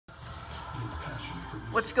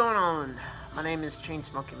What's going on? My name is Chain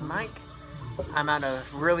Smoking Mike. I'm at a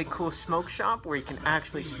really cool smoke shop where you can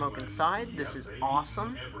actually smoke inside. This is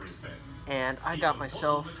awesome. And I got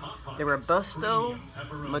myself the Robusto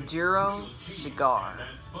Maduro cigar.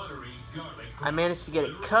 I managed to get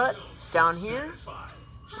it cut down here.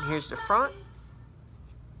 And here's the front,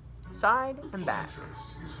 side, and back.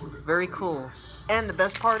 Very cool. And the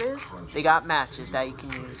best part is, they got matches that you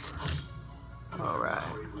can use. Alright.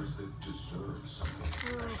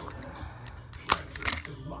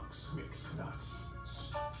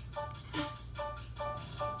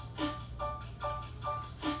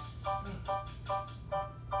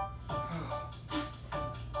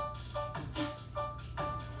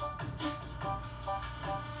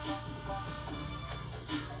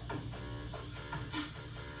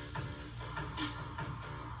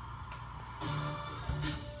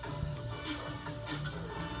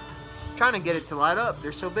 Trying to get it to light up.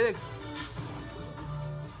 They're so big.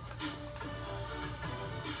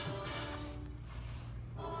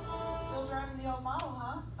 Still driving the old model,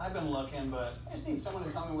 huh? I've been looking, but I just need someone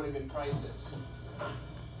to tell me what a good price is.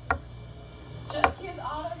 Just use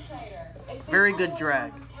Auto Trader. It's Very good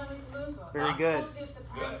drag. Very good.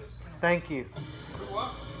 Thank you.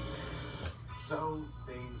 So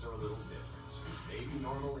things are a little different. Maybe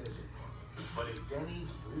normal isn't. But if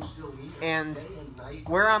Denny's, we're still here. And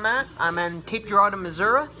where I'm at, I'm in Cape Girardeau,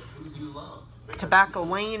 Missouri. Tobacco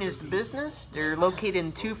Lane is the business. They're located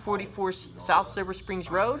in 244 South Silver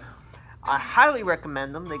Springs Road. I highly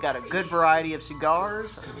recommend them. They got a good variety of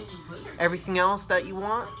cigars, everything else that you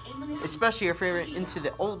want, especially if you're into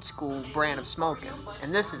the old school brand of smoking.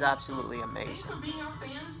 And this is absolutely amazing. Thanks for being our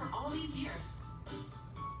fans for all these years.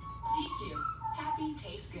 DQ, happy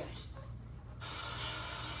tastes good.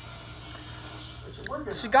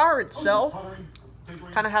 The cigar itself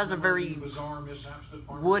kind of has a very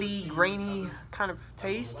woody, grainy kind of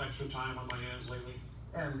taste.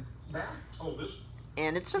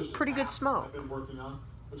 And it's a pretty good smoke.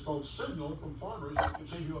 It's called Signal from Farmers. It can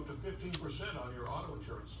save you up to 15% on your auto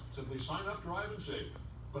insurance. Simply sign up, drive, and save.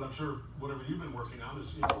 But I'm sure whatever you've been working on is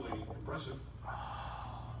equally impressive.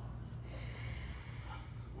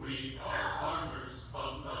 We are farmers.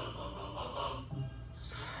 Bum, bum, bum, bum, bum, bum.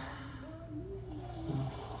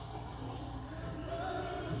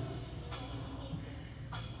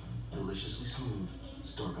 Deliciously smooth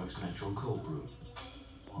Starbucks Natural Cold Brew.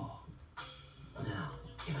 Wow. Now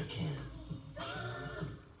in a can.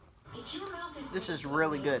 This is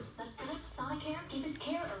really good.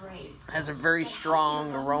 Has a very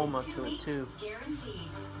strong aroma to it too.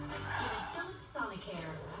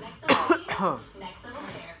 Next level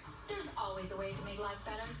care. There's always a way to make life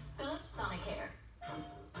better. Philips Sonicare.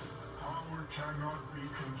 Power cannot be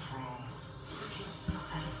controlled.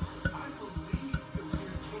 I believe that we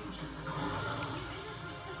are dangerous.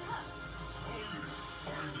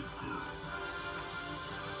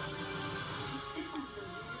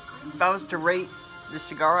 If I was to rate the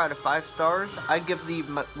cigar out of 5 stars, I'd give the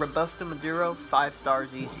Robusto Maduro 5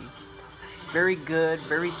 stars easy. Very good,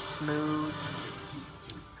 very smooth.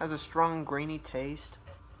 Has a strong grainy taste.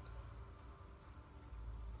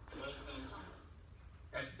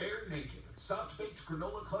 At Bare Naked, soft-baked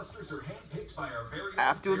granola clusters are hand-picked by our very own I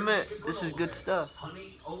have to Bare admit, Naked this is granola good bears. stuff.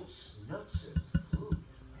 Honey, oats, nuts, and fruit.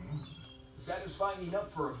 Satisfying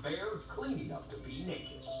enough for a bear, clean enough to be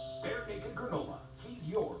naked. Bare Naked granola. Feed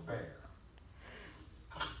your bear.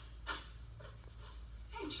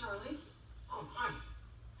 Hey, Charlie. Oh, hi.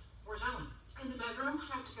 Where's Ellen? In the bedroom.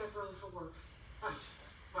 I have to get up early for work. Right.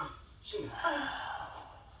 Well, see ya.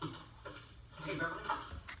 Hey, Beverly.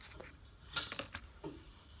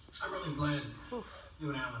 I'm really glad you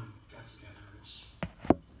and Alan got together. It's...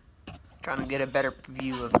 Trying to get a better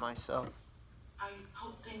view of myself. I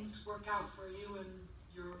hope things work out for you and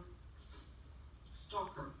your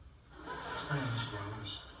stalker. Her name's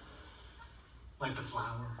Rose. Like the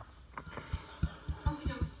flower. Oh, we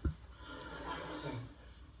do. Say,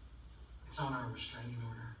 it's on our restraining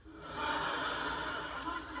order.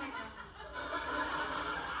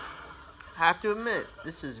 I have to admit,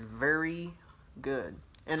 this is very good.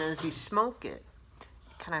 And as you smoke it, it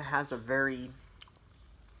kind of has a very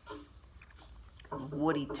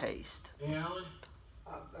woody taste. Hey, Alan?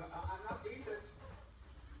 I'm not decent.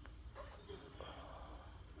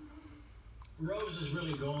 Rose is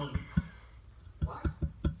really gone. What?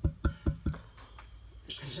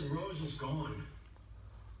 I said Rose is gone.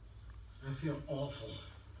 I feel awful.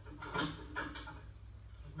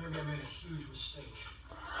 Maybe I made a huge mistake.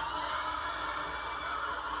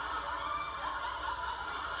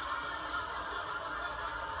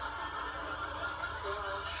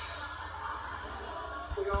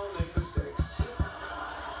 We all make mistakes.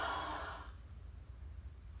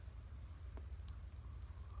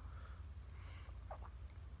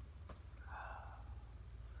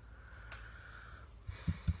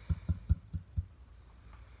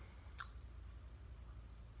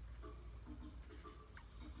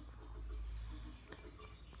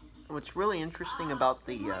 what's really interesting about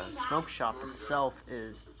the smoke shop itself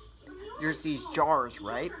is there's these jars,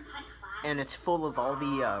 right? And it's full of all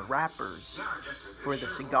the wrappers for the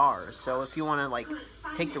cigars. So if you want to like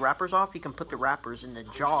take the wrappers off, you can put the wrappers in the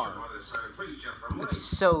jar. It's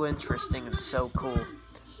so interesting and so cool.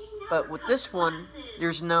 But with this one,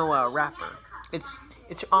 there's no wrapper. It's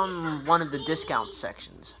on one of the discount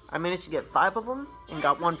sections. I managed to get 5 of them and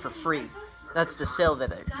got 1 for free. That's the sale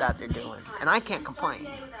that they're doing, and I can't complain.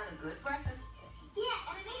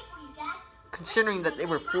 Considering that they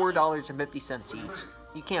were $4.50 each,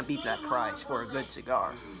 you can't beat that price for a good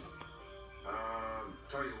cigar.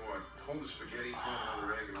 Tell you what, hold the spaghetti, throw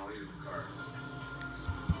another egg, and I'll eat it in the car.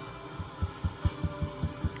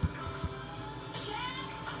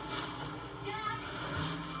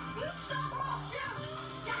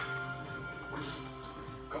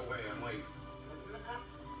 Go away, I'm late. What's in the cup?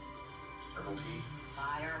 Herbal tea.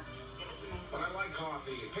 Fire. Give it to me. But I like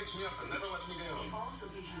coffee. It picks me up and never lets me down. It also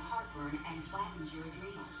gives you heartburn and flattens your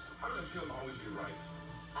adrenals. How does it feel to always be right?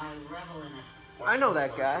 I revel in it. I know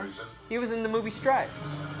that guy. He was in the movie Stripes.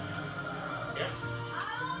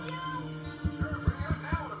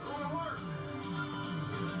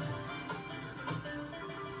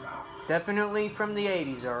 Definitely from the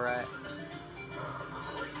 80s, alright.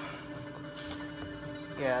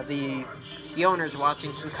 Yeah, the owner's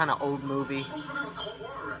watching some kind of old movie.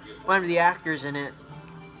 One of the actors in it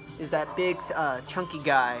is that big, chunky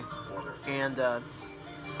guy, and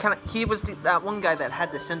he was that one guy that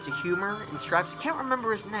had the sense of humor in Stripes. I can't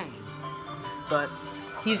remember his name, but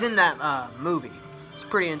he's in that movie. It's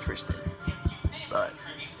pretty interesting. But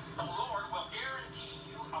the Lord will guarantee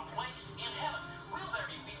you a place in heaven. Will there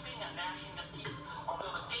be weeping and gnashing of teeth, or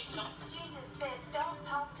will the gates of Jesus said, don't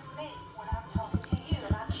talk to me when I'm talking to you.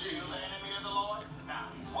 And I shield the enemy of the Lord? Now,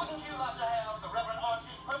 wouldn't you love to have the Reverend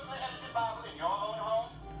Archie's personally edited Bible in your own home?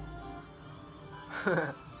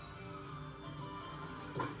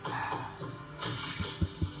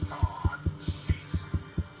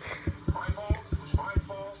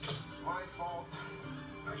 My fault.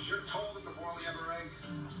 I sure told him to boil the other egg.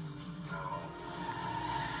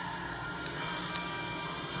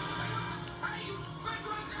 Hey, you quit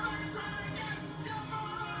trying to come back and try that again! Come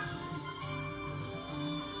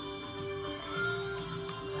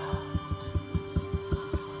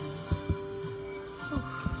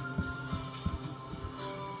on!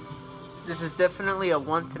 this is definitely a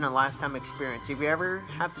once-in-a-lifetime experience. If you ever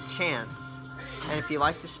have the chance, and if you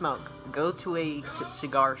like to smoke, go to a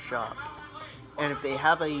cigar shop. And if they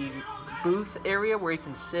have a booth area where you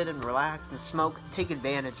can sit and relax and smoke, take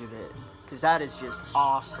advantage of it. Because that is just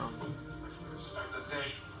awesome. Start the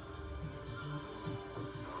day.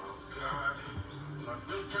 Oh, God. I'm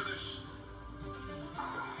built for this.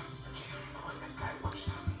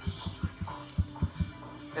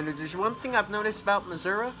 And if there's one thing I've noticed about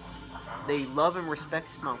Missouri, they love and respect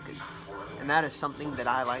smoking. And that is something that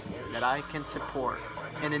I like, that I can support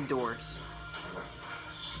and endorse.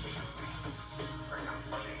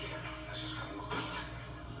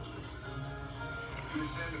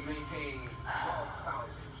 Descend and maintain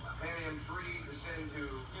 12,000. Panium 3, descend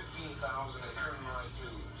to 15,000 and turn right to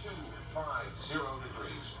 250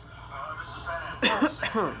 degrees. This is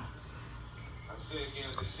bad. I'll say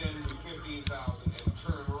again, descend to 15,000 and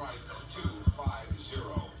turn right to 250.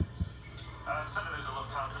 Senators of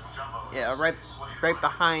Lufthansa Jumbo. Yeah, right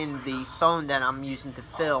behind the phone that I'm using to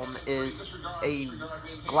film is a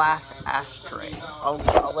glass ashtray.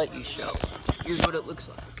 I'll let you show. Here's what it looks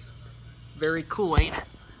like. Very cool, ain't it?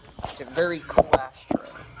 It's a very cool ashtray.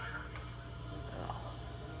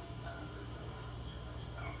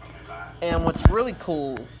 And what's really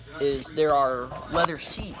cool is there are leather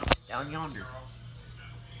seats down yonder.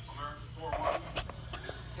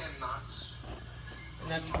 And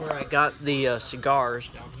that's where I got the cigars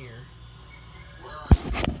down here.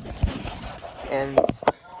 And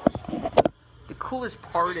the coolest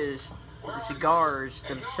part is the cigars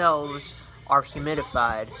themselves are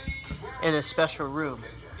humidified in a special room.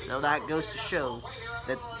 So that goes to show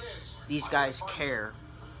that these guys care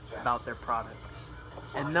about their products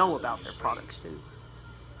and know about their products too.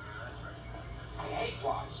 I hate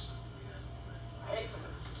flies. I hate them.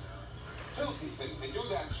 Filthy things. They do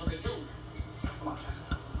that, so they do. Come on,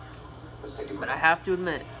 Jack. Let's take a But I have to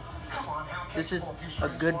admit, this is a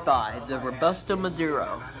good buy. The Robusto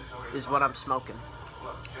Maduro is what I'm smoking.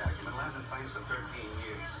 Look, Jack, you've been landing planes for 13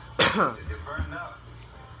 years. You're burned up.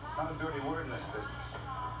 It's not a dirty word in this business.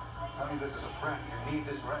 Tell me this is a friend. You need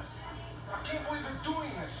this rest. I can't believe they're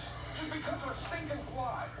doing this. Just because of a stinking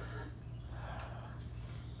fly.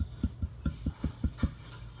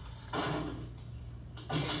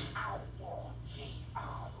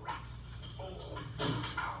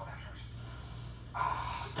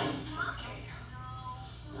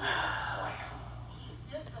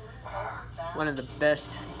 one of the best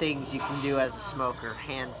things you can do as a smoker,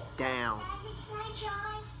 hands down.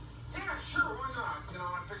 Yeah, sure, why not? You know,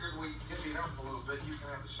 I figured we'd give you up a little bit. You can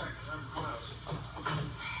have a second. I'm close.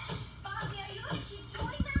 Bobby, are you gonna keep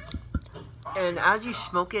doing that? And as you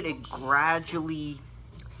smoke it, it gradually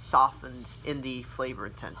softens in the flavor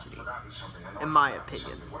intensity, in my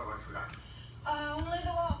opinion. Only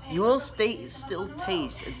the wallpaper. You will still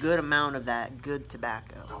taste a good amount of that good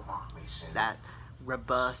tobacco, that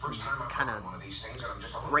robust and kind of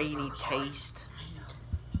grainy taste.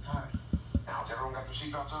 Now, has everyone got their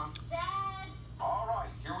seatbelts on? Dad. All right,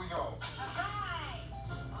 here we go.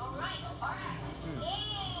 All right.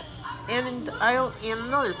 And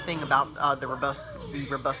another thing about the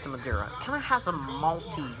Robusto Maduro, it kind of has a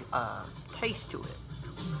malty taste to it.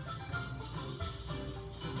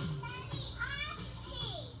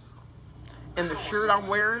 And the shirt I'm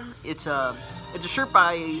wearing, it's a shirt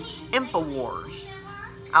by InfoWars,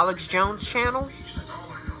 Alex Jones' channel.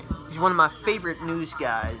 He's one of my favorite news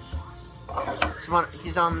guys.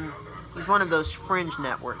 He's one of those fringe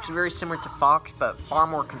networks, very similar to Fox, but far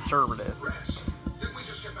more conservative. Didn't we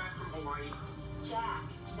just get back from Hawaii? Jack,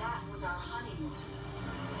 that was our honeymoon.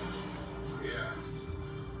 Yeah.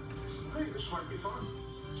 Hey, this might be fun.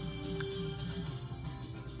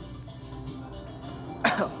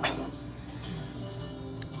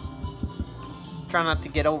 Try not to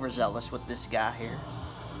get overzealous with this guy here.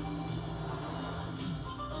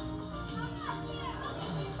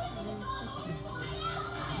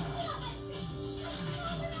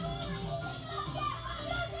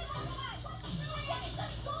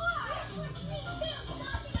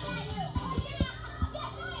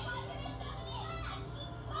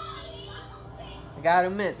 I gotta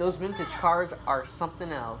admit, those vintage cars are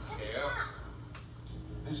something else. Yeah.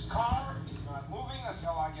 This car is not moving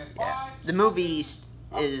until I get Yeah. 5. The movie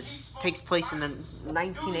takes place in the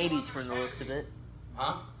 1980s from the looks of it.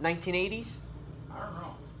 Huh? 1980s? I don't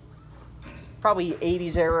know. Probably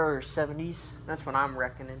 80s era or 70s. That's what I'm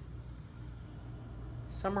reckoning.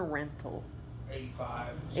 Summer rental.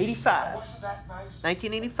 85. 85. Wasn't that nice?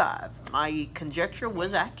 1985. My conjecture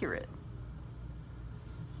was accurate.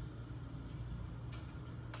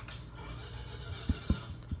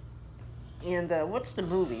 And what's the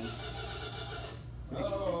movie? If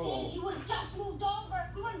you would have just moved over,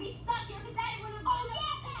 we wouldn't be stuck here because Daddy wouldn't have gone. Oh,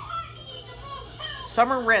 yeah, Daddy needs to move too.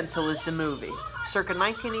 Summer Rental is the movie, circa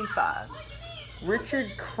 1985.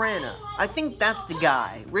 Richard Crenna. I think that's the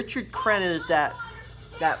guy. Richard Crenna is that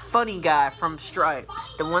funny guy from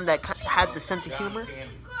Stripes, the one that had the sense of humor.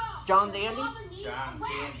 John Dandy? John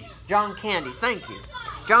Candy. John Candy, thank you.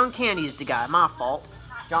 John Candy is the guy, my fault.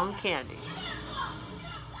 John Candy.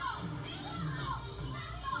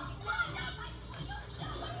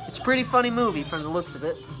 It's a pretty funny movie from the looks of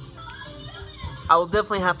it. I will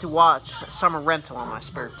definitely have to watch Summer Rental on my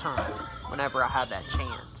spare time, whenever I have that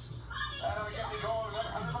chance. That'll get me going another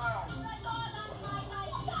 100 miles.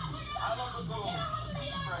 I love the boom.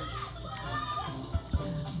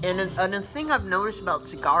 It's great. And the thing I've noticed about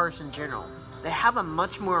cigars in general, they have a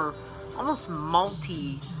much more, almost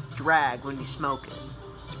malty drag when you smoke it.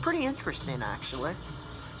 It's pretty interesting, actually.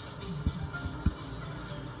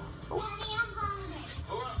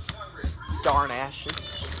 Darn ashes.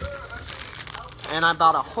 And I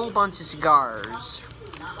bought a whole bunch of cigars.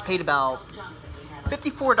 Paid about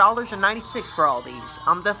 $54.96 for all these.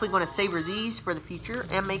 I'm definitely going to savor these for the future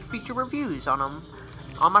and make future reviews on them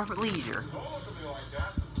on my leisure.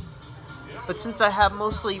 But since I have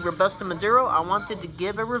mostly Robusto Maduro, I wanted to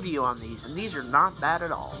give a review on these, and these are not bad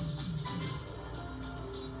at all.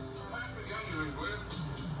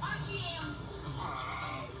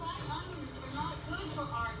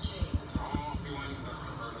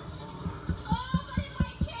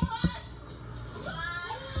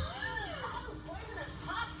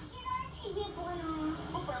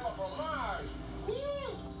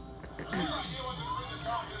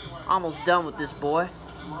 Almost done with this boy.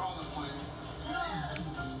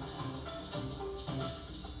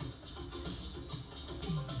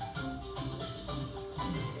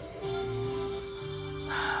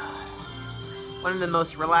 One of the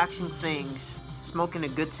most relaxing things, smoking a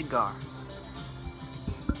good cigar.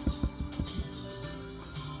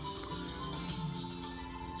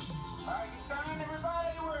 Are you done,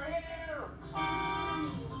 everybody? We're here.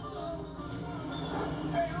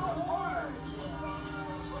 Hey, look, water.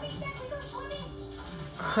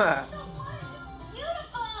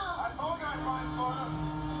 Beautiful. I told you I'd find water.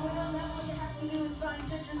 Well, now all you have to do is find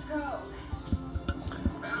Citrus Grove.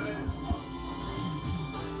 Found it.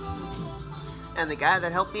 And the guy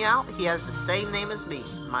that helped me out, he has the same name as me,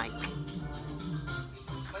 Mike.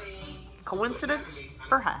 Coincidence?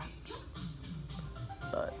 Perhaps.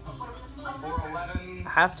 I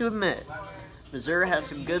have to admit, Missouri has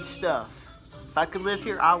some good stuff. If I could live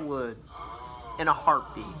here, I would. In a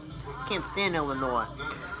heartbeat. Can't stand Illinois.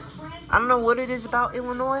 I don't know what it is about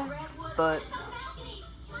Illinois, but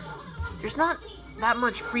there's not that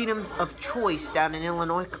much freedom of choice down in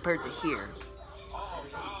Illinois compared to here.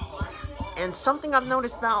 And something I've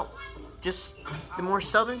noticed about just the more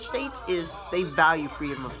southern states is they value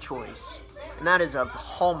freedom of choice. And that is a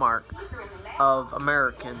hallmark of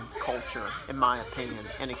American culture, in my opinion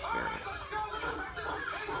and experience.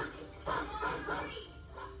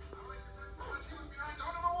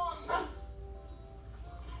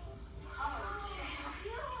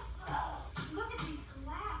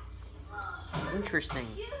 Interesting.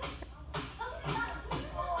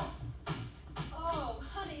 Oh,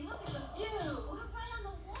 honey, look at the view. We're right on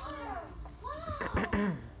the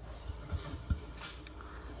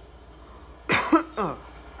water.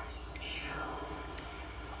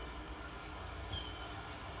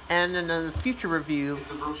 And in a future review,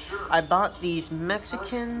 I bought these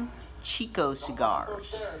Mexican Chico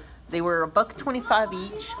cigars. They were $1.25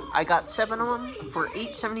 each. I got 7 of them for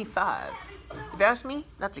 $8.75. If you ask me,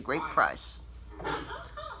 that's a great price.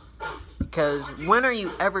 Because when are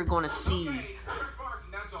you ever going to see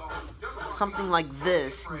something like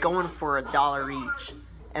this going for $1 each?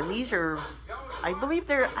 And these are, I believe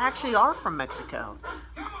they actually are from Mexico.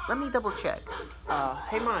 Let me double check.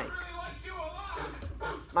 Hey Mike.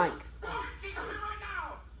 Mike.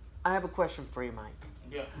 I have a question for you, Mike.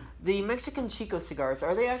 Yeah. The Mexican Chico cigars,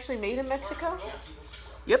 are they actually made in Mexico?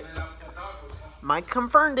 Yep. Mike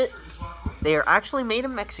confirmed it. They are actually made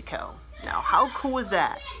in Mexico. Now, how cool is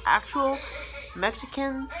that? Actual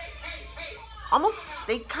Mexican, almost,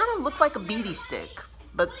 they kind of look like a beady stick.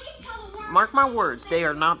 But, mark my words, they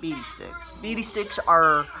are not beady sticks. Beady sticks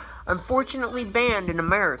are, unfortunately, banned in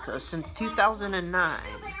America since 2009.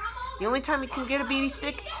 The only time you can get a beady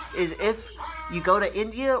stick is if you go to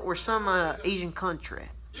India or some Asian country.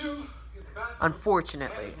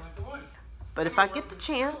 Unfortunately. But if I get the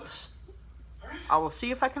chance, I will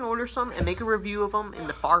see if I can order some and make a review of them in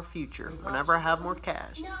the far future, whenever I have more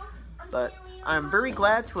cash. But I am very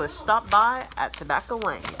glad to have stopped by at Tobacco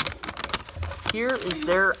Lane. Here is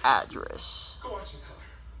their address.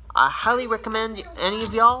 I highly recommend any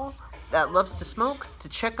of y'all that loves to smoke to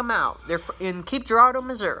check them out. They're in Cape Girardeau,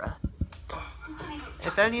 Missouri.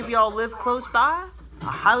 If any of y'all live close by, I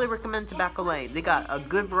highly recommend Tobacco Lane. They got a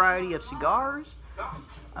good variety of cigars,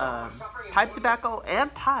 pipe tobacco,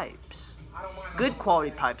 and pipes. Good quality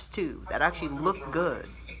pipes too, that actually look good.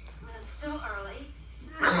 Still early.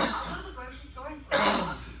 Go to the grocery store and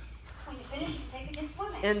stuff. When you finish, you take it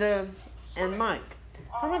and swim. And Mike,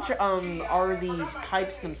 how much are these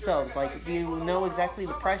pipes themselves? Like, do you know exactly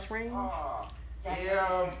the price range?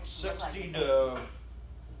 Yeah, 60 to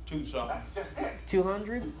 2 something.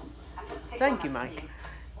 200? Thank you, Mike.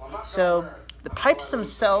 So, the pipes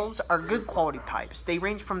themselves are good quality pipes. They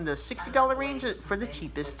range from the $60 range for the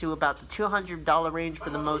cheapest to about the $200 range for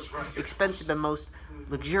the most expensive and most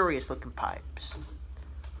luxurious looking pipes.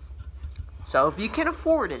 So if you can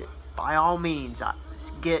afford it, by all means,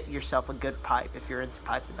 get yourself a good pipe if you're into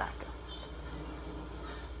pipe tobacco.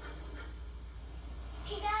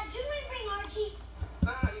 Hey, Dad, do you mind bring Archie?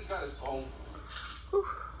 Nah, he's got his bone. Whew.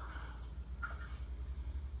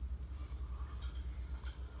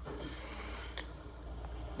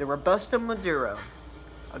 The Robusto Maduro,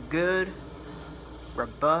 a good,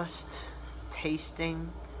 robust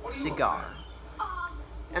tasting cigar.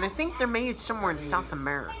 And I think they're made somewhere in South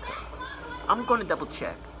America. I'm going to double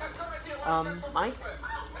check. Mike?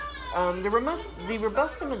 The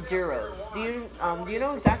Robusto Maduros, do you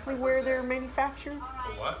know exactly where they're manufactured?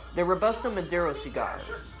 What? The Robusto Maduro cigars.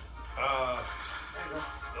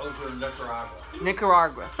 Those are Nicaragua.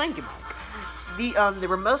 Nicaragua. Thank you, Mike. The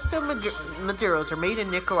Robusto Maduros are made in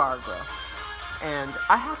Nicaragua. And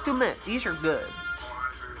I have to admit, these are good.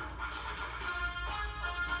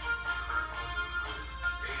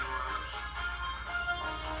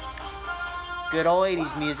 Good old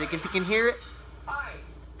 80s music, if you can hear it,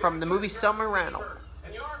 from the movie Summer Rental.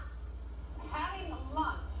 And you're? Having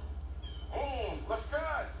lunch. Looks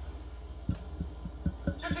good.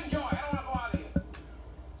 Just enjoy. I don't want to bother you.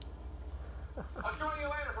 I'll join you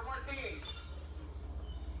later for martinis.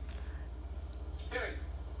 Kidding.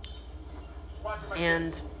 Watching my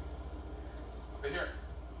And kids. Over here.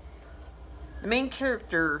 the main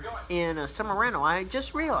character in Summer Rental, I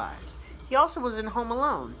just realized, he also was in Home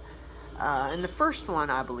Alone. In the first one,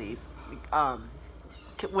 I believe,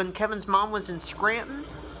 when Kevin's mom was in Scranton,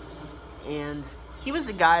 and he was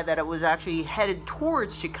the guy that was actually headed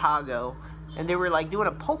towards Chicago, and they were like doing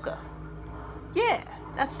a polka. Yeah,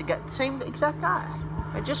 That's the guy, same exact guy.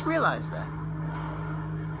 I just realized that.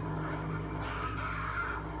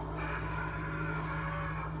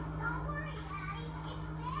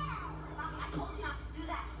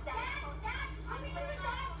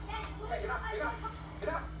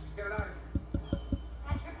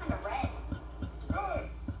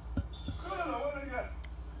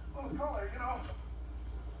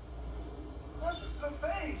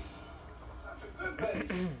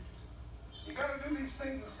 You gotta do these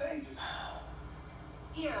things in stages.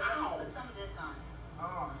 Here, let me put some of this on.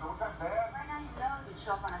 Oh, so what that bad? Right now your nose would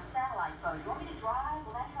show up on a satellite photo. You want me to drive?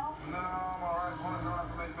 Will that help? No, I'm alright. As long as I don't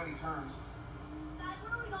have to make many turns. Guys,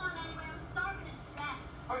 where are we going anyway? I'm starving to death.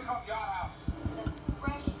 Place called Yacht House. The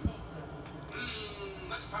fresh seafood.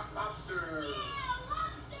 Let's talk lobster. Yeah,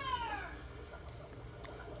 lobster!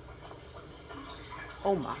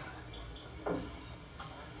 Oh my.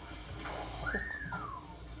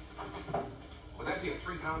 Would that be a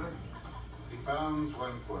 3-pounder? 3 pounds,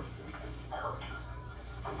 1 quart. Perfect.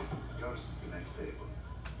 Yours is the next table.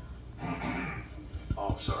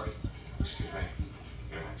 Oh, sorry. Excuse me.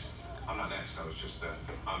 You're next. I'm not next. I was just,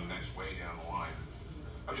 I'm next way down the line.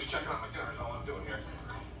 I'm just checking out my dinner. That's all I'm doing here.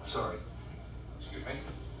 Sorry. Excuse me.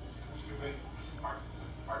 Excuse me. Mark.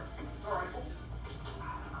 Mark. It's all right.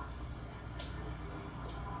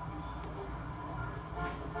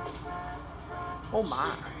 Oh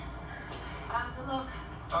my. How's it look?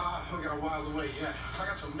 We got a while to wait yet. I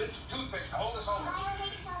got some minced toothpicks to hold us over.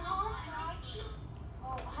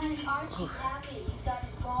 Oh, honey, Archie's happy. He's got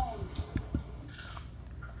his bone.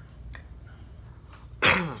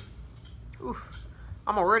 Oof.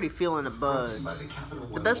 I'm already feeling a buzz.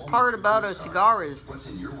 The best part about a cigar is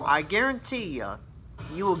I guarantee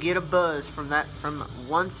you will get a buzz from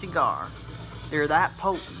one cigar. They're that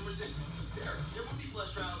potent.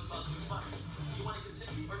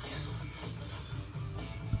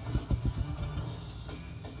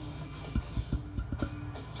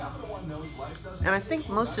 And I think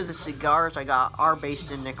most of the cigars I got are based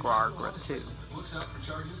in Nicaragua too. Looks out for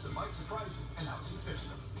charges that might surprise you and helps you fix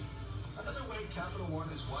them. Another way Capital One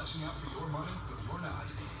is watching out for your money when you're not.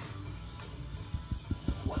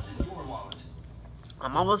 What's in your wallet?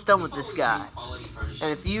 I'm almost done with this guy.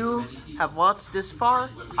 And if you have watched this far,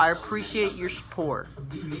 I appreciate your support.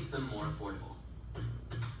 We make them more affordable.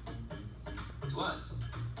 To us,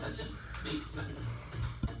 that just makes sense.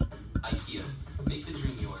 IKEA, make the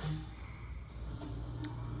dream yours.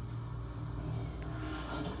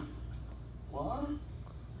 What?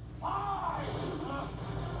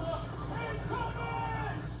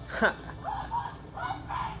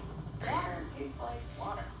 Water tastes like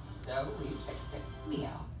water, so we fixed it.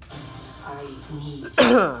 Meow. I need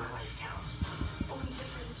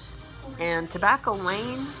And Tobacco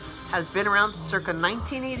Lane has been around since circa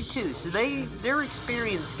 1982, so they're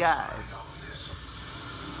experienced guys.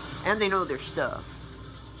 And they know their stuff.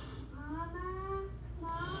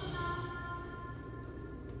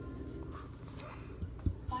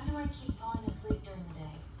 Why do I keep falling asleep during the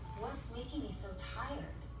day? What's making me so tired?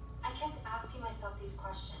 I kept asking myself these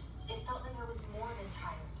questions. It felt like I was more than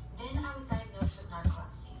tired. Then I was diagnosed with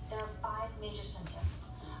narcolepsy. There are 5 major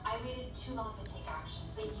symptoms. I waited too long to take action,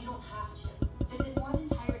 but you don't have to. Visit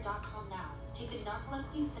morethantired.com now. Take the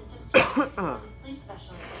narcolepsy symptoms survey and the sleep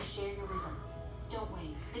specialist to share your results. Don't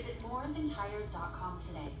wait. Visit morethantired.com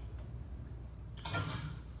today.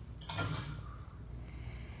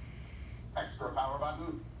 Extra power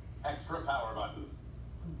button. Extra power button.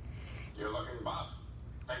 You're looking buff.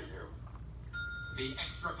 Thank you. The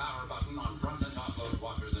extra power button on front and top load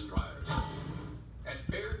washers and dryers. At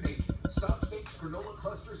Bare Naked, soft-baked granola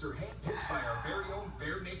clusters are hand-picked by our very own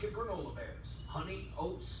Bare Naked granola bears. Honey,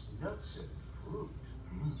 oats, nuts, and fruit.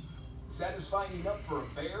 Satisfying enough for a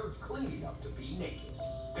bear, clean enough to be naked.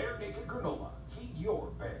 Bare Naked granola. Feed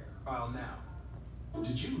your bear. File now.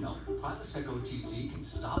 Did you know Prilosec OTC can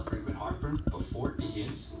stop frequent heartburn before it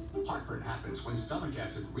begins? Heartburn happens when stomach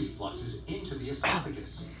acid refluxes into the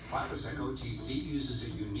esophagus. Prilosec OTC uses a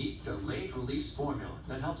unique delayed release formula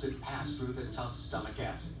that helps it pass through the tough stomach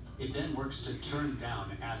acid. It then works to turn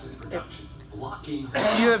down acid production, blocking...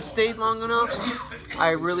 If you have stayed long enough,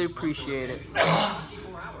 I really appreciate it.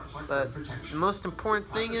 But the most important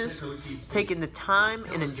thing is taking the time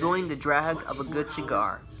and enjoying the drag of a good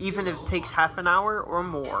cigar, even if it takes half an hour or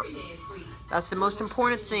more. That's the most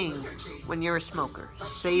important thing when you're a smoker,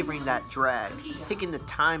 savoring that drag, taking the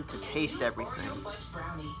time to taste everything.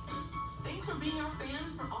 Thanks for being our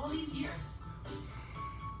fans for all these years.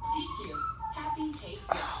 DQ, happy taste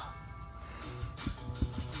good.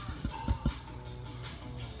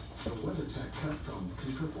 The WeatherTech cut foam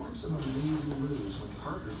can perform some amazing moves when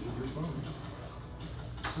partnered with your phone.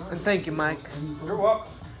 And thank you, Mike. You're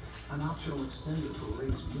welcome. An optional extender for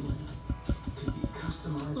raised viewing. Can be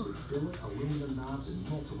customized with billet aluminum knobs in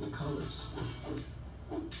multiple colors.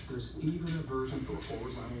 There's even a version for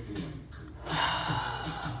horizontal viewing.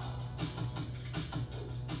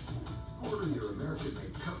 Order your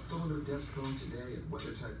American-made cup phone or desk phone today at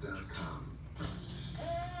WeatherTech.com.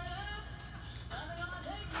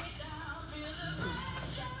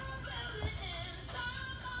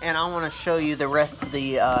 And I want to show you the rest of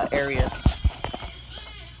the area.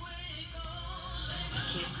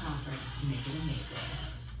 Kid Crawford, make it amazing.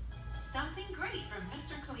 Something great from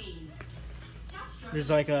Mr. Clean. There's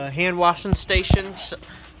like a hand washing station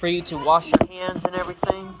for you to wash your hands and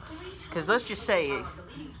everything. Because let's just say,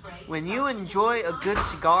 when you enjoy a good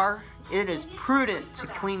cigar, it is prudent to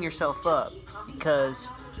clean yourself up. Because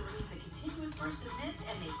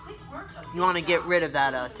you want to get rid of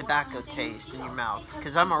that tobacco taste in your mouth.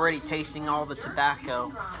 Because I'm already tasting all the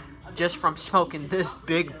tobacco just from smoking this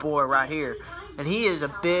big boy right here. And he is a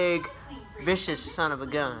big, vicious son of a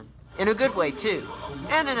gun. In a good way, too.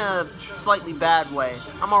 And in a slightly bad way.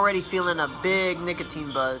 I'm already feeling a big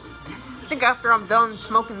nicotine buzz. I think after I'm done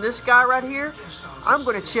smoking this guy right here, I'm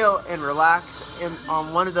going to chill and relax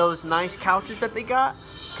on one of those nice couches that they got.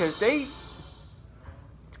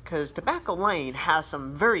 Because Tobacco Lane has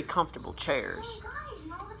some very comfortable chairs.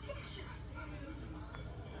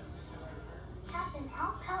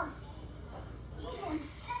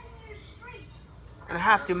 And I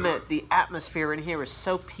have to admit, the atmosphere in here is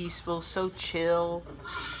so peaceful, so chill.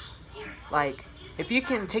 Like, if you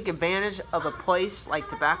can take advantage of a place like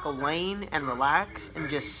Tobacco Lane and relax and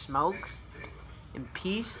just smoke in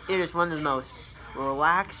peace, it is one of the most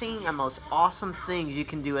relaxing and most awesome things you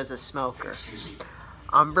can do as a smoker.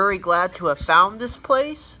 I'm very glad to have found this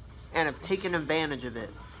place and have taken advantage of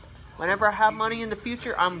it. Whenever I have money in the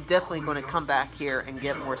future, I'm definitely going to come back here and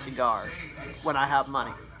get more cigars when I have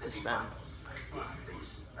money to spend.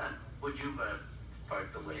 Would you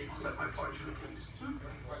pipe the way, let my part you please?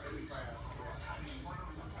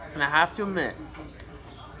 And I have to admit,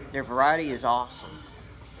 their variety is awesome.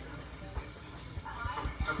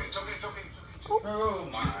 It's okay. Oh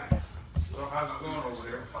my. So how's it going over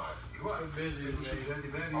there? You are busy today.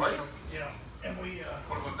 Are you? Yeah. And we did.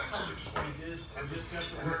 I just got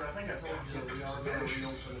the word. I think I told you that we are going to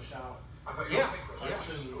reopen the shop. Yeah.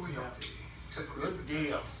 Soon, yeah. Good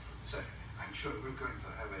deal. I'm sure we're going to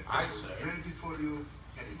have a I'd say. ready for you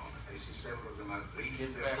any moment. I see several of them are reading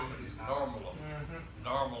Get their back companies to now.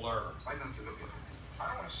 normaler. Why don't you look at it? I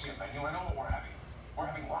don't want to see a menu. I know what we're having. We're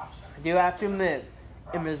having lobster. I do have to admit,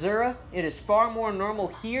 in Missouri, it is far more normal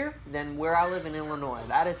here than where I live in Illinois.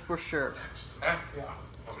 That is for sure.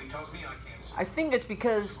 Nobody tells me I can't see. I think it's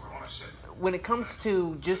because when it comes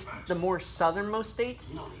to just the more southernmost states,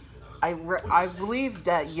 I believe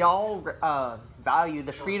that y'all value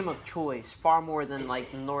the freedom of choice far more than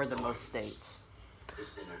like northernmost states.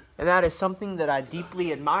 And that is something that I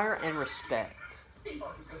deeply admire and respect. I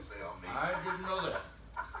didn't know that.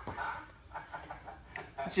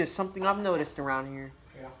 It's just something I've noticed around here.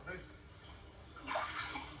 Yeah.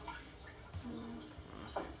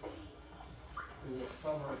 The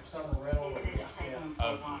summer rental. Yeah. Again.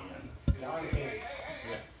 Yeah, I can't.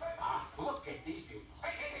 Look at these people.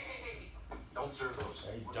 Hey. Don't serve those.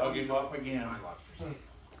 They dug him up again.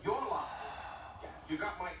 Your lobster. Yeah, you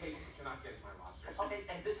got my cake, but you're not getting my lobster. Okay,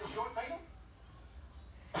 and this is your table?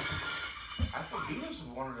 I think he was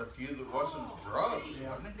one of the few that wasn't drugged,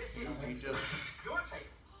 wasn't he? He just Your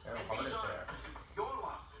table. had a And heart these are attack. your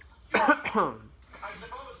lobsters. I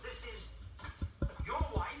suppose this is your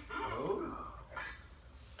wife. Oh.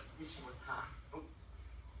 Is this your tie?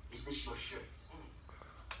 Is this your shirt?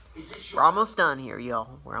 Is this your... We're almost done here,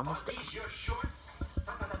 y'all. We're almost done. Are these your shorts?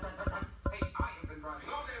 Hey, I have been driving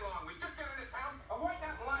all day long. We just got into town. Avoid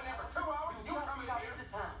that line there for 2 hours. You come in here.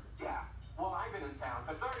 Into town? Yeah. Well, I've been in town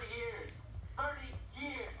for 30 years. 30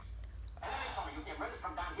 years. And then they told me you get ready to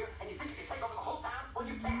come down here and you think you can take over the whole town? Well,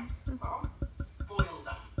 you can't. Oh? Foil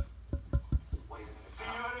them. Wait a minute.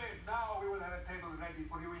 Signore, now we will have a table ready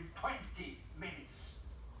for you in 20 minutes.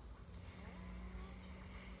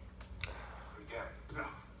 Forget it. No.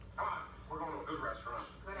 Come on. We're going to a good restaurant.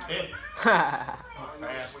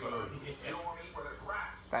 Fast food. You don't want to eat where there's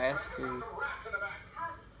rats. Fast food. There's some rats in the back.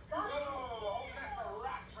 Whoa, that's the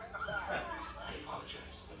rats right in the back. I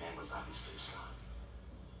apologize. The man was obviously asleep.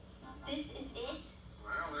 This is it?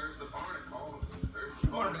 Well, there's the barnacle.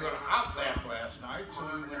 There's We wanted to go to Outback last night, so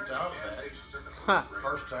we went to Outback.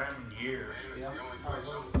 First time in years.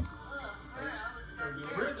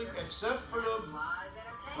 Really, except for the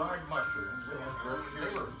fried mushrooms.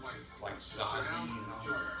 They were like soggy, you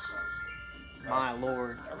know. My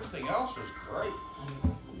lord. Everything else was great.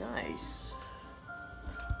 Nice.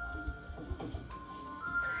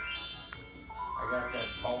 I got that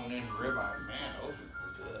bone-in ribeye. Man, those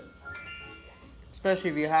are good. Especially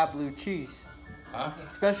if you have blue cheese. Huh?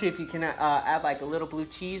 Especially if you can add like a little blue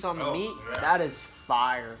cheese on the meat. Yeah. That is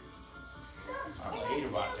fire. I don't eat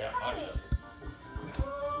about that much of it.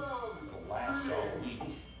 It'll last all week.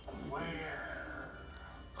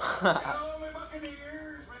 Hello, my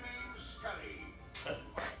buccaneers. My name's Scully.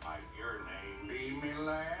 Might your name be me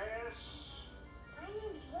lass? My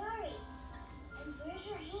name's Lori. And where's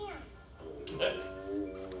your hand? I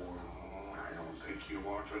don't think you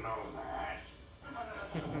want to know that.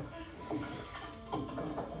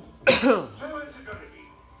 So what's it gonna be?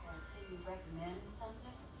 Can you recommend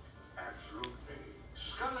something? Absolutely.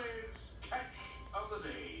 Scully's catch of the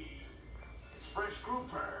day. It's fresh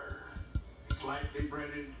grouper. Slightly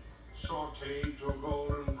breaded, sauteed to a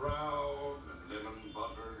golden brown, and lemon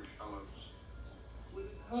butter shallots.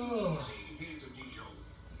 With easy hint of Dijon.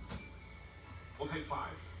 We'll take 5.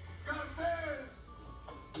 Cafés!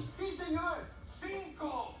 Sí, señor. 5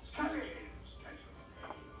 Scully's catch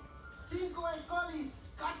of the day. 5 Scully's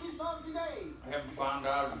catches of the day. I haven't found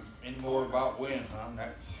out any more about when, huh?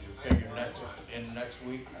 You figure next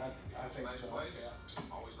week? I think Nice so. place. Yeah.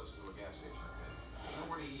 Always listen to a gas station. You know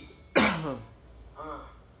where to eat?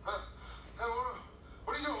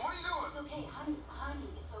 What are you doing? What are you doing? It's okay, honey,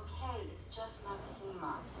 it's okay. It's just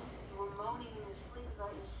Maxima. You were moaning in your sleep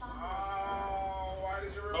about your son. Oh, why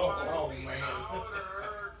did you remind me? man. Now it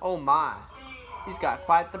hurts. Oh my. He's got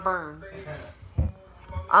quite the burn.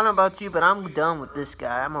 I don't know about you, but I'm done with this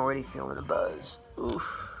guy. I'm already feeling a buzz. Oof.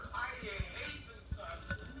 I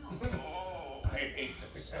hate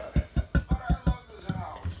this guy.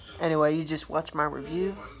 Anyway, you just watched my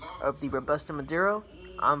review of the Robusto Maduro.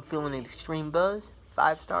 I'm feeling an extreme buzz.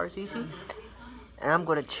 5 stars easy. And I'm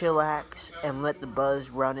going to chillax and let the buzz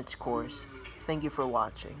run its course. Thank you for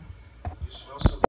watching. You smell